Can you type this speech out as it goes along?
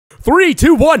3,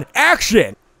 2, 1,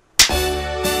 action!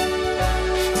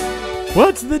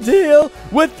 What's the deal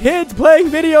with kids playing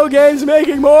video games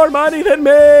making more money than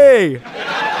me?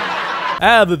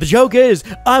 The joke is,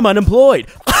 I'm unemployed.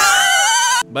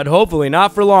 But hopefully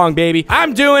not for long, baby.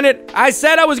 I'm doing it. I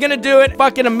said I was gonna do it.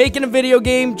 Fucking, I'm making a video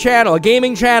game channel, a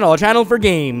gaming channel, a channel for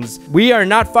games. We are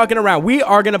not fucking around. We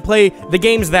are gonna play the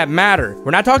games that matter.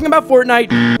 We're not talking about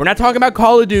Fortnite. We're not talking about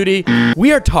Call of Duty.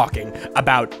 We are talking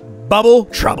about Bubble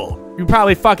Trouble. You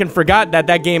probably fucking forgot that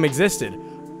that game existed.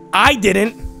 I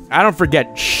didn't. I don't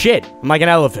forget shit. I'm like an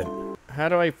elephant. How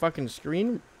do I fucking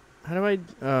screen? How do I,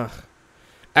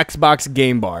 Xbox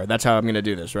game bar. That's how I'm gonna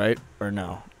do this, right? Or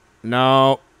no?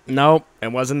 No,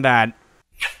 it wasn't that.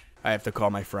 I have to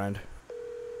call my friend.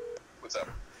 What's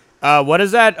up? What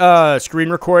is that, screen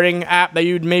recording app that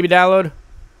you'd maybe download?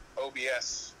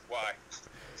 OBS. Why?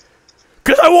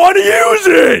 'Cause I want to use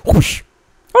it! Whoosh.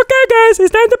 Okay, guys,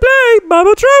 it's time to play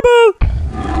Bubble Trouble!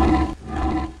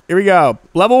 Here we go.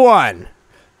 Level 1.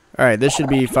 Alright, this should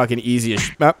be fucking easy as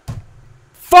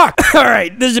fuck!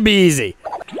 Alright, this should be easy.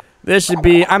 This should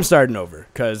be... I'm starting over,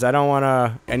 because I don't want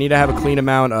to... I need to have a clean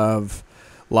amount of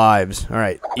lives.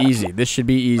 Alright, easy. This should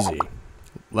be easy.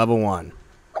 Level 1.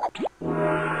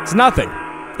 It's nothing.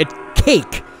 It's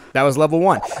cake. That was level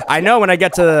 1. I know when I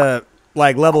get to,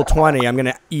 like, level 20, I'm going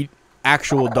to eat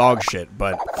actual dog shit,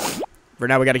 but for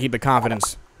now we got to keep the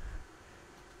confidence.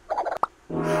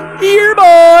 Here,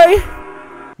 boy!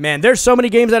 Man, there's so many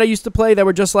games that I used to play that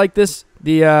were just like this.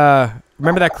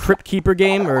 Remember that Crypt Keeper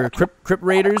game, or Crypt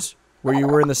Raiders, where you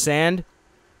were in the sand?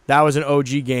 That was an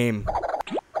OG game.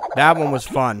 That one was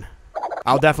fun.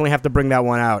 I'll definitely have to bring that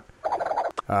one out.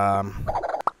 But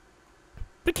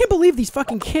I can't believe these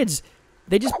fucking kids,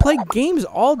 they just play games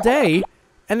all day,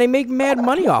 and they make mad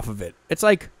money off of it. It's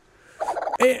like,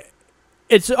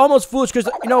 it's almost foolish, because,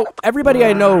 you know, everybody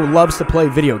I know loves to play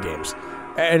video games.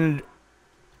 And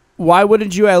why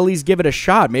wouldn't you at least give it a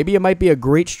shot? Maybe it might be a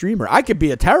great streamer. I could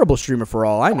be a terrible streamer for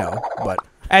all I know, but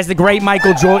as the great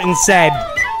Michael Jordan said,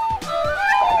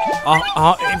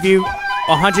 if you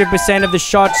 100% of the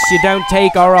shots you don't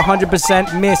take are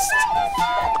 100% missed.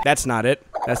 That's not it.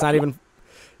 That's not even,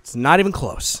 it's not even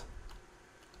close.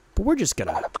 But we're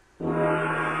gonna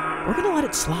let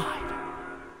it slide.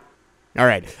 All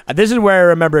right, this is where I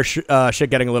remember shit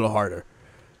getting a little harder.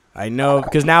 I know,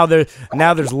 because now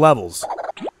there's levels.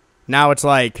 Now it's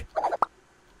like,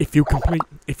 if you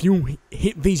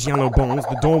hit these yellow balls,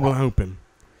 the door will open.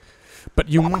 But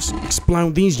you must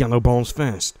explode these yellow balls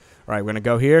first. All right, we're gonna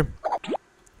go here,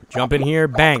 jump in here,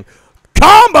 bang,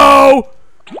 combo,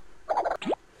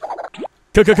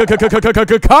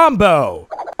 combo.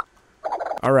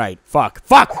 All right, fuck.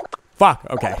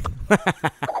 Okay,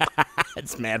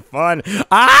 it's mad fun.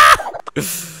 Ah!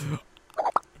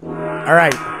 All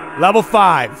right, level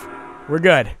 5. We're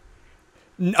good.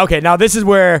 Okay, now this is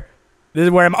where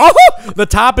I'm... Oh! The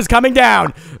top is coming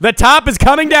down! The top is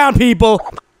coming down, people!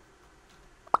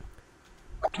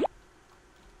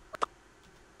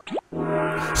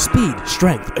 Speed,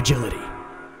 strength, agility.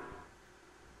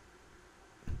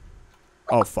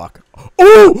 Oh, fuck.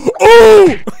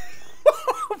 Oh!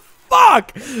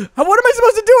 Fuck! What am I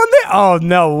supposed to do on this? Oh,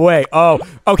 no way. Oh,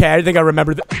 okay, I think I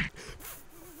remember that.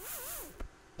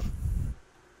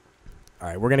 All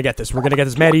right, we're gonna get this. We're gonna get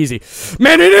this mad easy.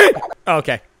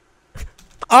 Okay.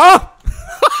 Oh!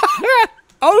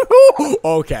 Oh!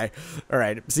 Okay. All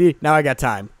right. See, now I got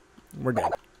time. We're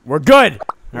good. We're good.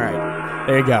 All right.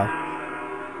 There you go.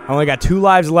 I only got 2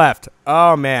 lives left.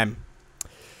 Oh, man.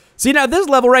 See, now this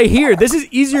level right here, this is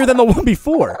easier than the one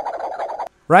before.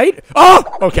 Right? Oh!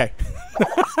 Okay.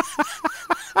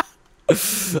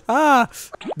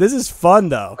 This is fun,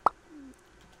 though.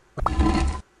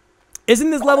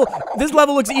 Isn't this level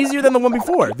looks easier than the one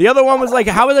before. The other one was like,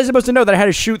 how was I supposed to know that I had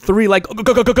to shoot 3 like,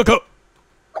 go.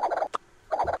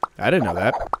 I didn't know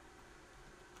that.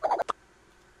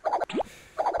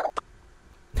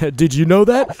 Did you know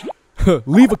that?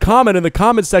 Leave a comment in the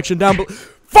comment section down below.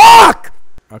 Fuck!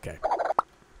 Okay.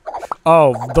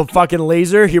 Oh, the fucking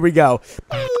laser. Here we go.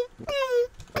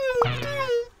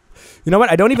 You know what?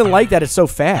 I don't even like that it's so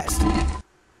fast.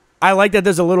 I like that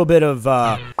there's a little bit of,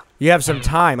 you have some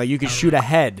time. Like, you can shoot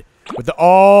ahead with the...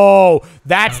 Oh,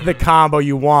 that's the combo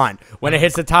you want. When it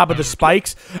hits the top of the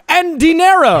spikes. And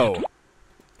dinero!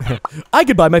 I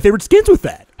could buy my favorite skins with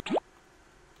that.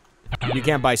 You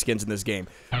can't buy skins in this game.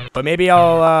 But maybe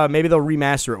maybe they'll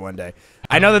remaster it one day.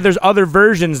 I know that there's other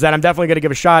versions that I'm definitely going to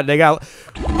give a shot. They got...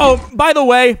 Oh, by the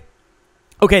way...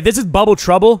 Okay, this is Bubble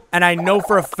Trouble, and I know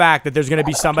for a fact that there's going to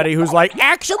be somebody who's like,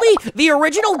 actually, the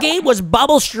original game was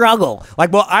Bubble Struggle.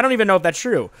 Like, well, I don't even know if that's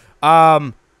true.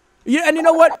 Yeah, and you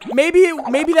know what?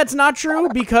 Maybe that's not true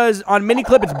because on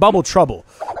Miniclip it's Bubble Trouble.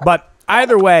 But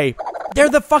either way, they're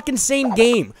the fucking same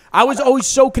game. I was always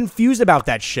so confused about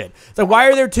that shit. It's like, why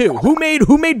are there two? Who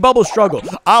made Bubble Struggle?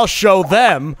 I'll show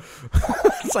them.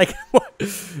 It's like, what?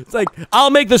 It's like, I'll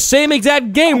make the same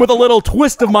exact game with a little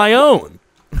twist of my own.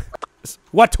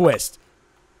 What twist?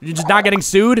 You're just not getting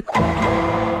sued?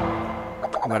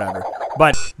 Whatever.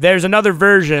 But there's another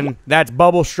version that's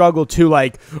Bubble Struggle 2,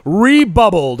 like,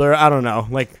 rebubbled, or I don't know,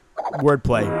 like,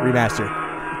 wordplay, remaster.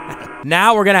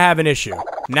 Now we're gonna have an issue.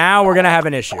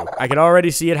 I can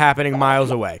already see it happening miles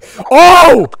away.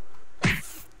 Oh!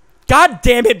 God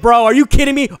damn it, bro. Are you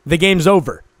kidding me? The game's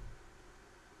over.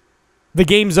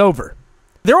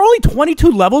 There are only 22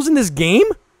 levels in this game?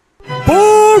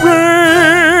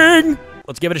 Boring!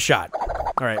 Let's give it a shot.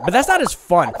 All right, but that's not as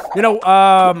fun. You know,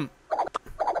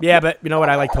 yeah, but you know what?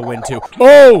 I like to win, too.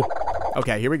 Oh!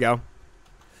 Okay, here we go.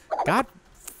 God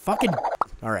fucking...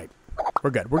 All right.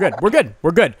 We're good.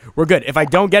 If I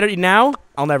don't get it now,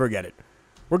 I'll never get it.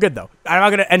 We're good, though. I'm not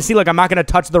gonna... And see, look, I'm not gonna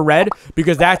touch the red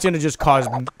because that's gonna just cause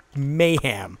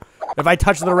mayhem. If I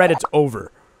touch the red, it's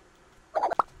over.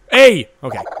 Hey!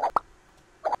 Okay.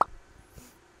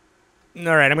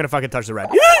 All right, I'm gonna fucking touch the red.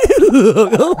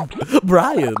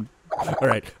 Brian. All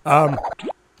right.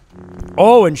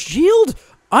 Oh, and shield?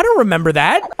 I don't remember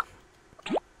that.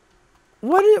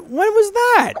 When was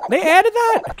that? They added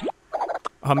that?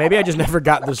 Oh, maybe I just never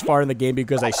got this far in the game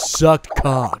because I sucked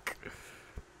cock.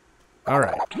 All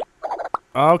right.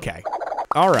 Okay.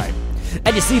 All right.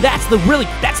 And you see, that's the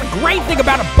great thing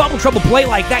about a Bubble Trouble play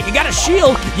like that. You got a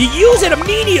shield, you use it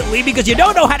immediately because you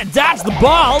don't know how to dodge the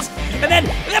balls, and then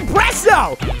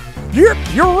presto! You're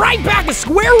right back to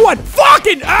square one.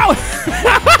 Fucking oh!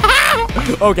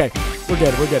 Okay, we're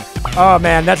good. Oh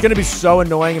man, that's gonna be so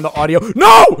annoying in the audio.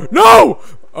 No!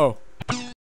 Oh.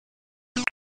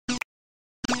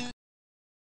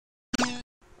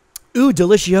 Ooh,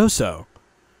 delicioso.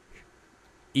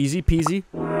 Easy peasy,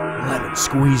 lemon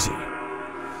squeezy.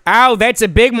 Oh, that's a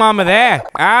big mama there.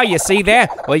 Oh, you see there?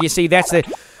 Well, you see, that's it's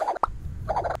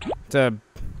a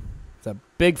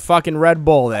big fucking Red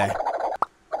Bull there.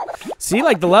 See,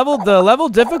 like, the level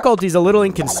difficulty's a little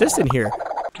inconsistent here.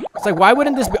 It's like, why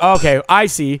wouldn't this be... Okay, I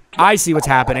see what's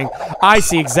happening. I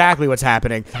see exactly what's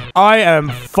happening. I am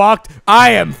fucked.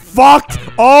 Oh!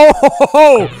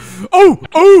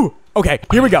 Okay,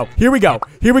 here we go.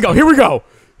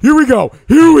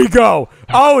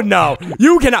 Oh, no.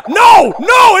 You cannot... No!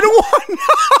 I don't want...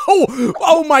 No!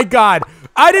 Oh, my God.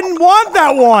 I didn't want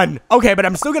that one. Okay, but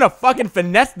I'm still gonna fucking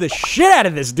finesse the shit out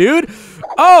of this, dude.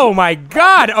 Oh, my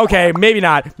God. Okay, maybe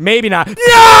not.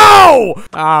 No!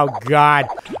 Oh, God.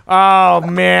 Oh,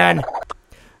 man.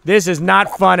 This is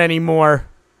not fun anymore.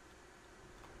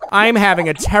 I'm having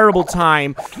a terrible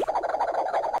time.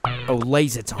 Oh,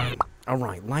 laser time. All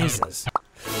right, lasers.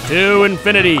 To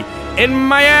infinity. In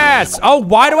my ass! Oh,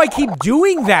 why do I keep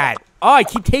doing that? Oh, I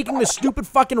keep taking the stupid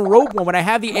fucking rope one when I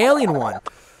have the alien one.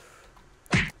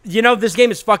 You know, this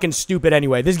game is fucking stupid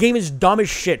anyway. This game is dumb as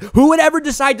shit. Who would ever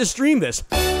decide to stream this?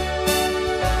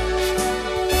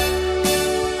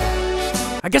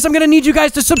 I guess I'm gonna need you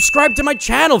guys to subscribe to my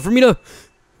channel for me to...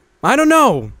 I don't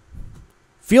know.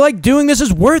 Feel like doing this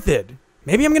is worth it.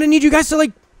 Maybe I'm gonna need you guys to,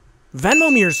 like,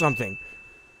 Venmo me or something.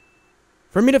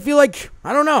 For me to feel like,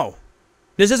 I don't know.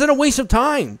 This isn't a waste of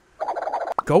time.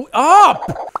 Go up!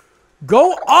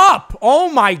 Go up! Oh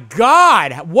my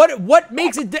God! What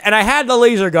makes it... And I had the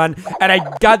laser gun, and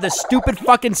I got the stupid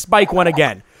fucking spike one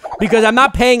again. Because I'm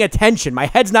not paying attention. My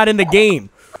head's not in the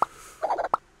game.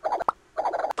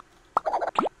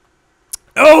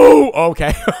 Oh!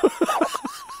 Okay.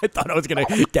 I thought I was gonna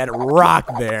get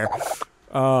rocked there.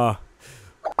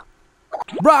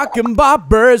 Rockin'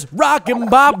 boppers,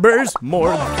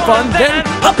 more fun than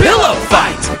a pillow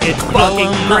fight. It's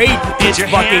fucking great. It's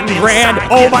fucking grand.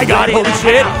 Oh my God, holy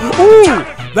shit. Ooh,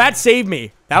 that saved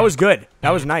me. That was good. That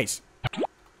was nice.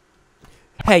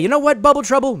 Hey, you know what, Bubble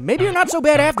Trouble? Maybe you're not so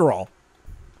bad after all.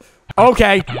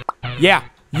 Okay. Yeah.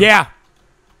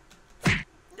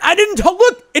 I didn't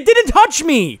look, it didn't touch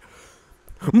me.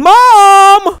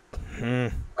 Mom!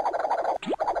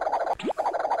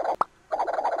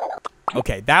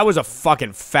 Okay, that was a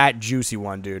fucking fat, juicy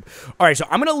one, dude. All right, so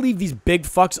I'm going to leave these big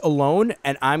fucks alone,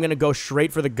 and I'm going to go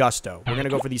straight for the gusto. We're going to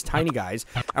go for these tiny guys.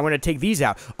 I'm going to take these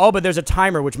out. Oh, but there's a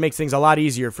timer, which makes things a lot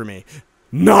easier for me.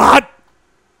 Not!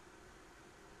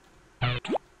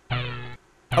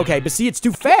 Okay, but see, it's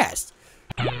too fast.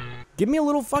 Give me a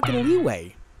little fucking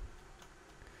leeway.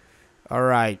 All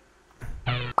right.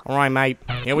 All right, mate.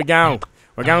 Here we go.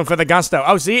 We're going for the gusto.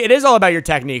 Oh, see, it is all about your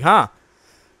technique, huh?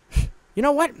 You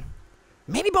know what?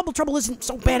 Maybe Bubble Trouble isn't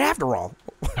so bad after all.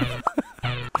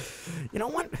 You know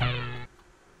what?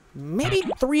 Maybe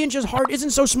 3 inches hard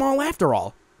isn't so small after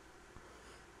all.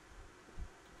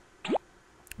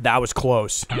 That was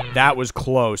close. That was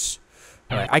close.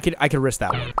 All right, I could risk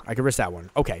that one. I could risk that one.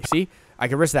 Okay, see? I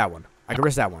could risk that one. I could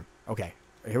risk that one. Okay,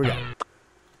 here we go.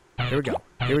 Here we go.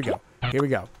 Here we go. Here we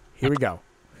go. Here we go.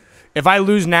 If I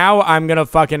lose now, I'm gonna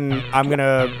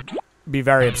be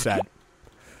very upset.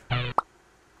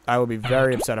 I will be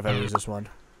very upset if I lose this one.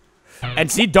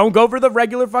 And see, don't go for the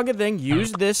regular fucking thing.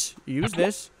 Use this. Use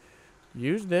this.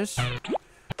 Use this.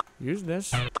 Use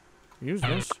this. Use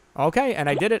this. Okay, and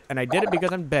I did it. And I did it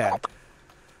because I'm bad.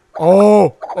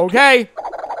 Oh, okay.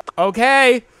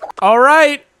 Okay. All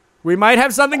right. We might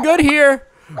have something good here.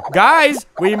 Guys,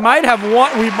 we might have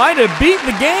won. We might have beat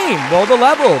the game. Well, the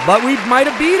level, but we might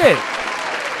have beat it.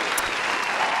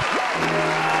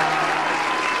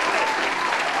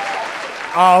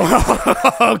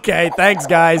 Oh, okay. Thanks,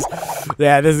 guys.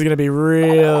 Yeah, this is going to be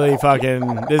really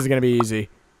fucking... This is going to be easy.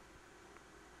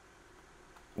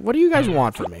 What do you guys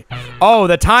want from me? Oh,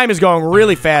 the time is going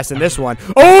really fast in this one.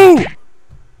 Oh!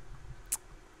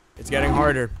 It's getting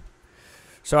harder.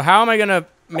 So how am I going to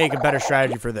make a better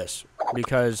strategy for this?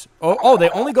 Because... Oh, they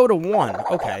only go to 1.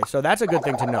 Okay, so that's a good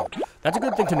thing to note. That's a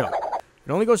good thing to note.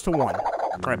 It only goes to 1.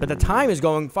 All right, but the time is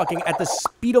going fucking at the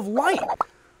speed of light.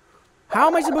 How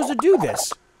am I supposed to do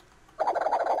this?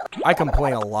 I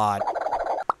complain a lot.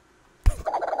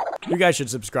 You guys should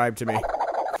subscribe to me.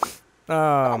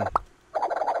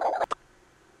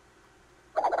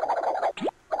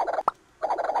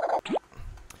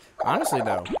 Honestly,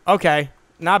 though. Okay.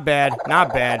 Not bad.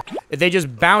 Not bad. If they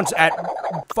just bounce at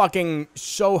fucking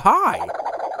so high.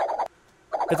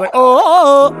 It's like,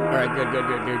 oh. All right, good.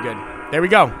 There we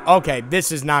go. Okay,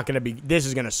 this is not going to be, this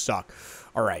is going to suck.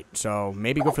 All right, so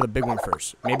maybe go for the big one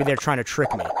first. Maybe they're trying to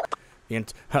trick me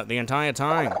the entire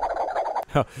time.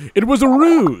 It was a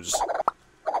ruse.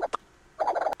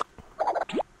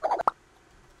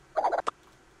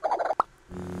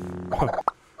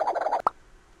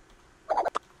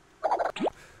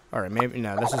 All right, maybe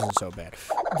no. This isn't so bad.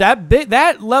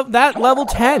 That level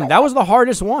 10. That was the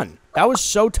hardest one. That was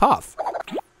so tough.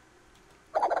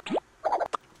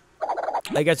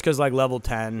 I guess because like level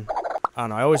 10. I don't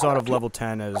know. I always thought of level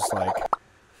 10 as like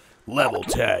level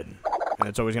 10, and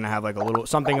it's always gonna have like a little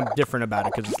something different about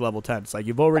it because it's level 10. It's like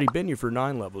you've already been here for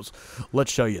 9 levels.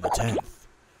 Let's show you the 10th.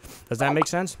 Does that make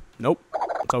sense? Nope.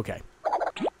 It's okay.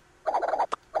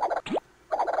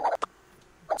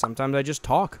 Sometimes I just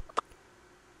talk.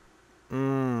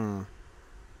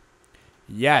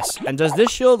 Yes. And does this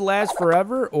shield last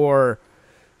forever, or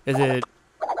is it?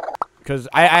 Because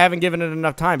I haven't given it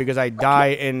enough time because I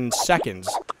die in seconds.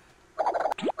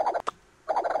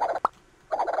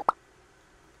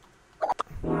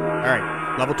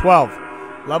 Alright, level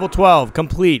 12. Level 12,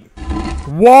 complete.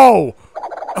 Whoa!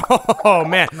 Oh,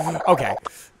 man. Okay.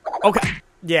 Okay.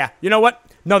 Yeah, you know what?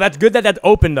 No, that's good that that's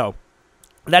open, though.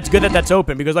 That's good that that's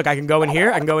open, because, look, I can go in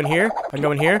here, I can go in here, I can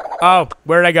go in here. Oh,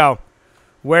 where did I go?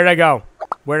 Where did I go?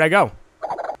 Where did I go?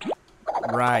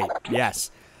 Right,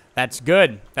 yes. That's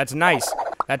good. That's nice.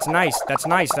 That's nice. That's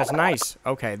nice. That's nice.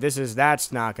 Okay,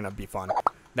 that's not gonna be fun.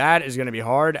 That is gonna be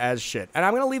hard as shit. And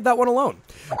I'm gonna leave that one alone.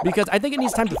 Because I think it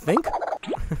needs time to think.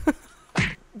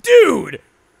 Dude!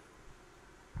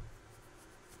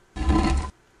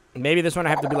 Maybe this one I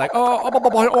have to be like, oh my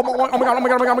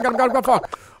god,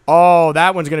 fuck. Oh,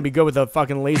 that one's gonna be good with the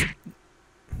fucking laser.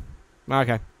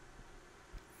 Okay.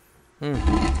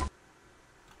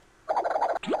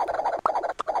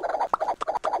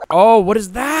 Oh, what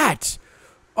is that?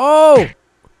 Oh!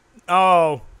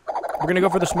 Oh. We're gonna go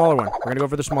for the smaller one. We're gonna go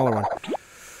for the smaller one. You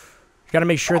gotta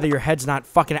make sure that your head's not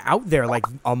fucking out there like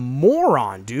a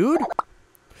moron, dude.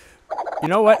 You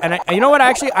know what? And you know what?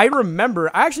 Actually, I remember.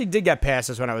 I actually did get past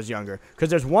this when I was younger. Because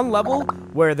there's one level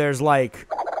where there's like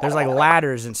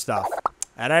ladders and stuff.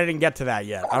 And I didn't get to that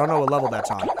yet. I don't know what level that's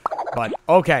on. But,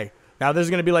 okay. Now this is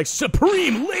gonna be like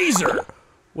Supreme Laser.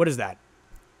 What is that?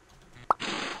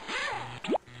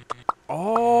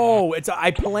 Oh,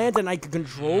 I plant and I can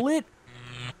control it?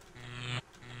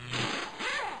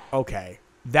 Okay.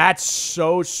 That's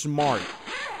so smart.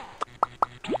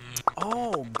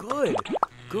 Oh, good.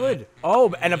 Good.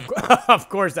 Oh, and of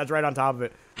course, that's right on top of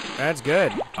it. That's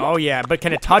good. Oh, yeah, but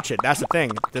can it touch it? That's the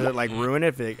thing. Does it, like, ruin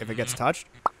it if it gets touched?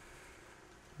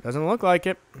 Doesn't look like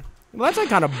it. Well, that's, like,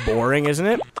 kind of boring, isn't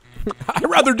it? I'd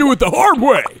rather do it the hard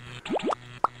way.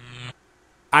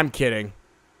 I'm kidding.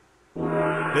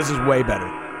 This is way better.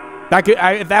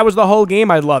 If that was the whole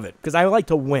game, I'd love it. Because I like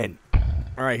to win.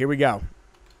 All right, here we go.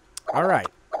 All right.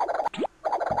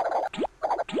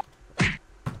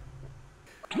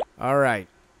 All right.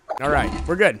 All right.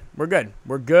 We're good. We're good.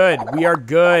 We're good. We are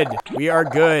good. We are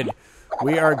good.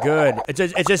 We are good.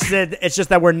 It's just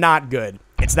that we're not good.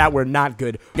 It's that we're not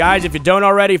good. Guys, if you don't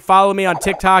already, follow me on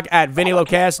TikTok at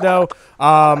LoCasto.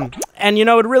 And, you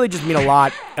know, it really just mean a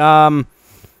lot.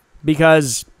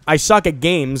 Because I suck at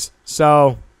games.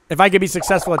 So if I could be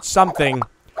successful at something,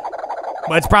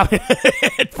 but it's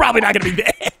probably not gonna be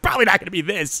this. Probably not gonna be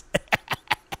this.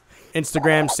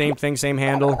 Instagram, same thing, same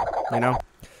handle, you know.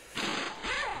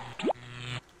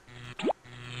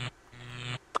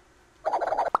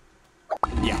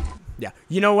 Yeah.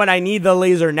 You know when I need the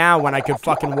laser now? When I could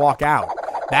fucking walk out.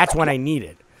 That's when I need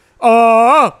it.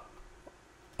 Oh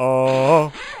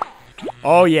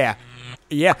yeah.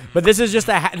 Yeah, but this is just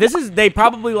they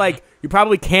probably like, you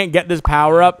probably can't get this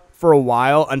power up for a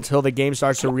while until the game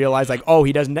starts to realize like, oh,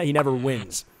 he never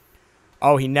wins.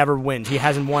 Oh, he never wins. He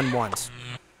hasn't won once.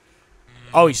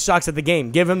 Oh, he sucks at the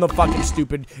game. Give him the fucking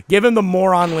give him the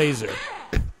moron laser.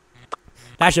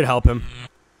 That should help him.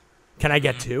 Can I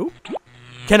get 2?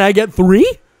 Can I get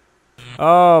 3?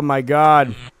 Oh my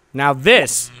god. Now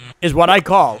this is what I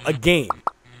call a game.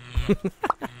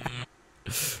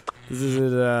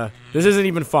 This isn't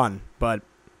even fun, but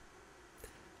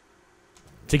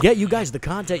to get you guys the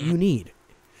content you need.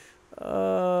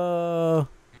 And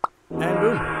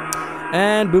boom.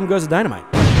 And boom goes the dynamite.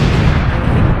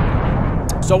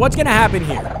 So what's gonna happen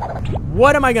here?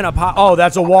 What am I gonna pop? Oh,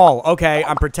 that's a wall. Okay,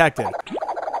 I'm protected.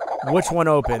 Which one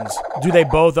opens? Do they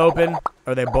both open?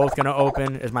 Are they both gonna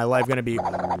open? Is my life gonna be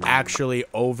actually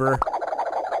over?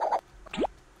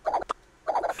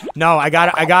 No, I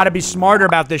gotta be smarter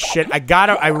about this shit.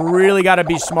 I really gotta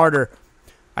be smarter.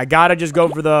 I gotta just go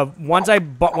for the, once I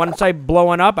blow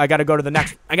one up, I gotta go to the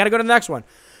next. I gotta go to the next one.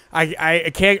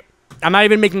 I can't, I'm not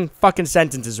even making fucking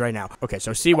sentences right now. Okay,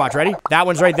 so see, watch, ready? That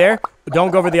one's right there.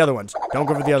 Don't go for the other ones. Don't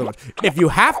go for the other ones. If you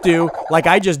have to, like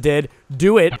I just did,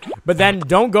 do it, but then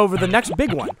don't go for the next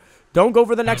big one. Don't go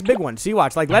for the next big one. See,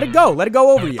 watch, like let it go. Let it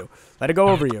go over you. Let it go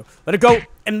over you. Let it go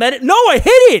and let it, no, I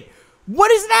hit it! What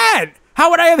is that? How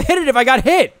would I have hit it if I got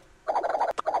hit?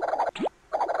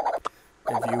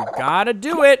 If you gotta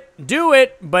do it, do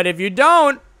it. But if you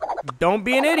don't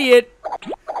be an idiot.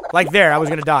 Like there, I was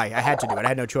gonna die. I had to do it. I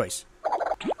had no choice.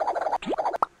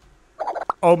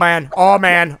 Oh man. Oh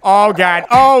man. Oh god.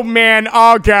 Oh man.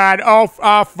 Oh god. Oh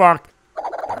fuck.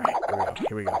 Alright,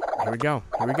 here we go. Here we go.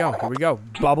 Here we go. Here we go.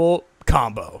 Bubble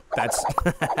combo. That's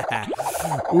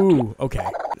ooh, okay.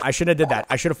 I shouldn't have did that.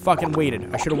 I should have fucking waited.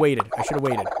 I should have waited. I should have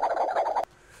waited.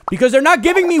 Because they're not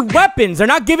giving me weapons. They're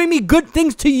not giving me good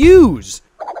things to use.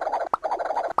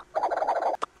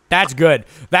 That's good.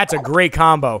 That's a great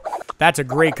combo. That's a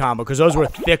great combo. Because those were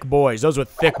thick boys. Those were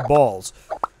thick balls.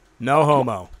 No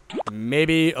homo.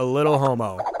 Maybe a little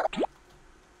homo.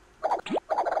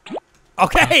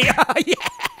 Okay.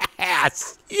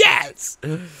 Yes. Yes.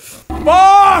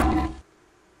 Fuck.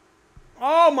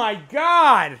 Oh my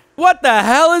god. What the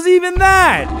hell is even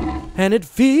that? And it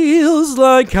feels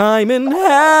like I'm in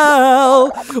hell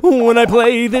when I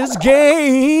play this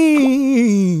game.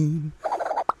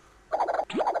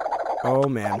 Oh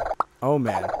man. Oh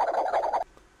man.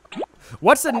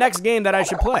 What's the next game that I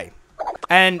should play?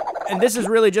 And this is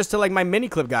really just to like my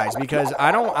Miniclip guys, because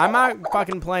I'm not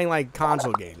fucking playing like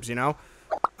console games, you know?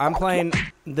 I'm playing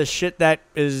the shit that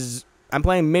is, I'm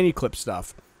playing Miniclip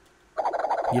stuff.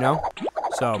 You know?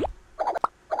 So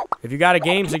if you got a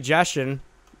game suggestion,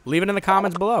 leave it in the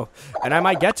comments below, and I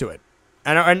might get to it.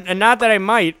 And not that I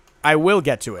might, I will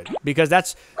get to it, because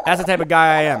that's the type of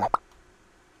guy I am.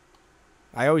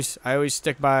 I always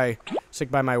stick by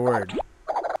my word.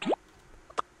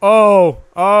 Oh,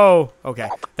 okay.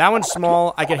 That one's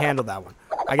small. I can handle that one.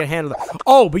 I can handle that.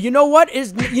 Oh, but you know what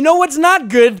you know what's not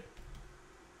good?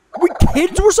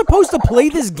 Kids were supposed to play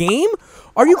this game?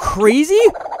 Are you crazy?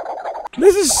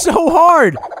 This is so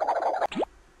hard.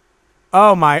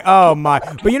 Oh my.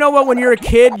 But you know what? When you're a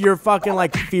kid, you're fucking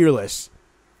like fearless.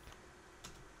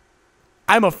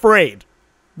 I'm afraid.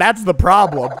 That's the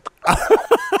problem.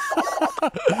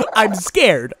 I'm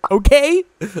scared, okay?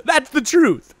 That's the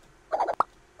truth.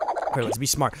 Okay, let's be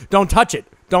smart. Don't touch it.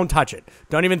 Don't touch it.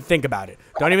 Don't even think about it.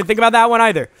 Don't even think about that one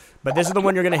either. But this is the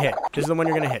one you're gonna hit. This is the one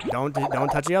you're gonna hit. Don't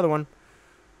touch the other one.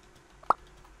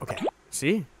 Okay.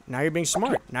 See? Now you're being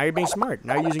smart. Now you're being smart.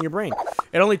 Now you're using your brain.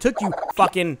 It only took you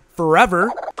fucking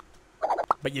forever,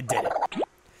 but you did it.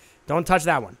 Don't touch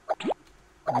that one.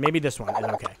 Maybe this one is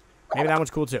okay. Maybe that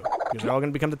one's cool too, because they're all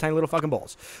gonna become the tiny little fucking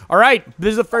balls. All right,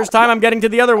 this is the first time I'm getting to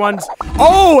the other ones.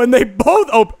 Oh, and they both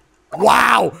open.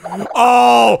 Wow.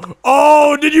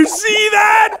 Oh, did you see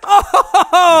that?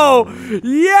 Oh,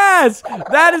 yes.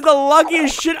 That is the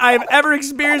luckiest shit I have ever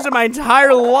experienced in my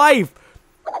entire life.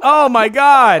 Oh my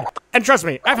God. And trust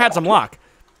me, I've had some luck.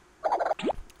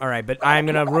 All right, but I'm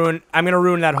gonna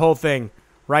ruin that whole thing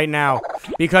right now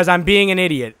because I'm being an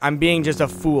idiot. I'm being just a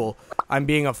fool. I'm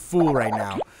being a fool right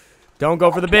now. Don't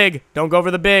go for the big. Don't go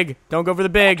for the big. Don't go for the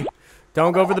big.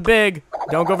 Don't go for the big.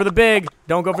 Don't go for the big.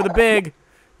 Don't go for the big.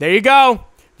 There you go.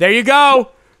 There you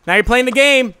go. Now you're playing the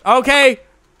game. Okay.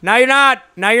 Now you're not.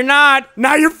 Now you're not.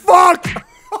 Now you're fucked.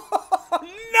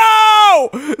 No!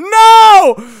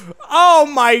 No! Oh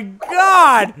my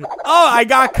God! Oh, I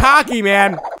got cocky,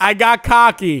 man. I got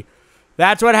cocky.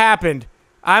 That's what happened.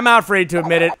 I'm not afraid to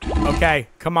admit it. Okay,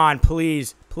 come on,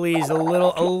 please. Please, a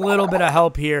little bit of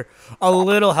help here. A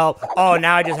little help. Oh,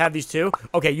 now I just have these two.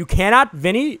 Okay, you cannot,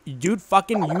 Vinny, dude,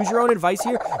 fucking use your own advice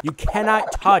here. You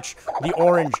cannot touch the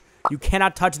orange. You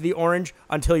cannot touch the orange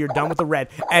until you're done with the red.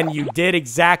 And you did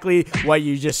exactly what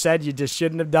you just said you just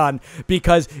shouldn't have done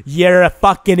because you're a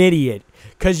fucking idiot.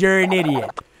 Because you're an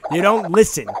idiot. You don't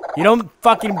listen. You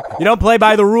don't play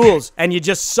by the rules. And you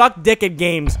just suck dick at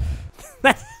games.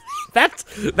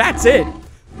 That's it.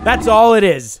 That's all it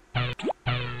is.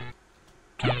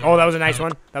 Oh, that was a nice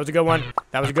one. That was a good one.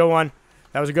 That was a good one.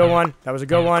 That was a good one. That was a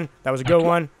good one. That was a good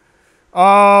one.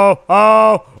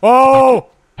 Oh!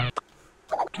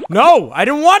 No, I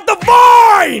didn't want the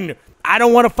vine! I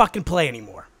don't want to fucking play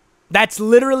anymore. That's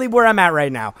literally where I'm at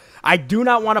right now. I do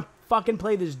not want to fucking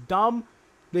play this dog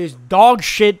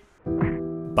shit.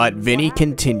 But Vinny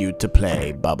continued to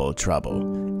play Bubble Trouble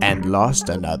and lost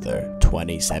another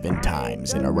 27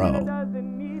 times in a row.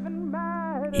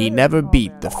 He never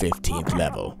beat the 15th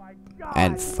level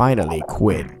and finally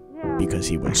quit because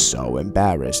he was so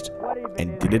embarrassed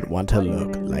and didn't want to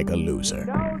look like a loser.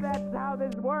 No, that's how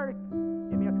this works.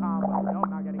 Give me a combo. No, I'm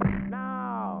not getting it.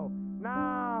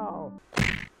 No.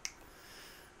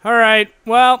 All right.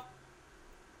 Well,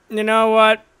 you know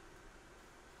what?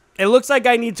 It looks like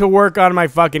I need to work on my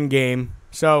fucking game.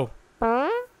 So,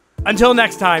 until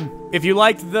next time, if you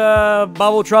liked the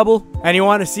Bubble Trouble and you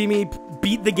want to see me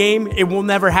beat the game, it will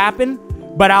never happen.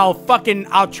 But I'll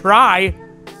try.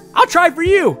 I'll try for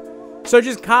you. So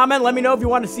just comment, let me know if you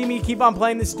want to see me keep on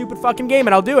playing this stupid fucking game,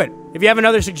 and I'll do it. If you have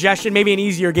another suggestion, maybe an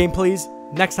easier game, please,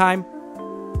 next time,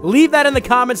 leave that in the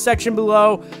comments section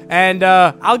below, and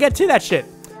I'll get to that shit.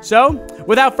 So,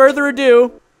 without further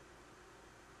ado,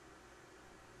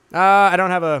 I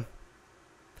don't have a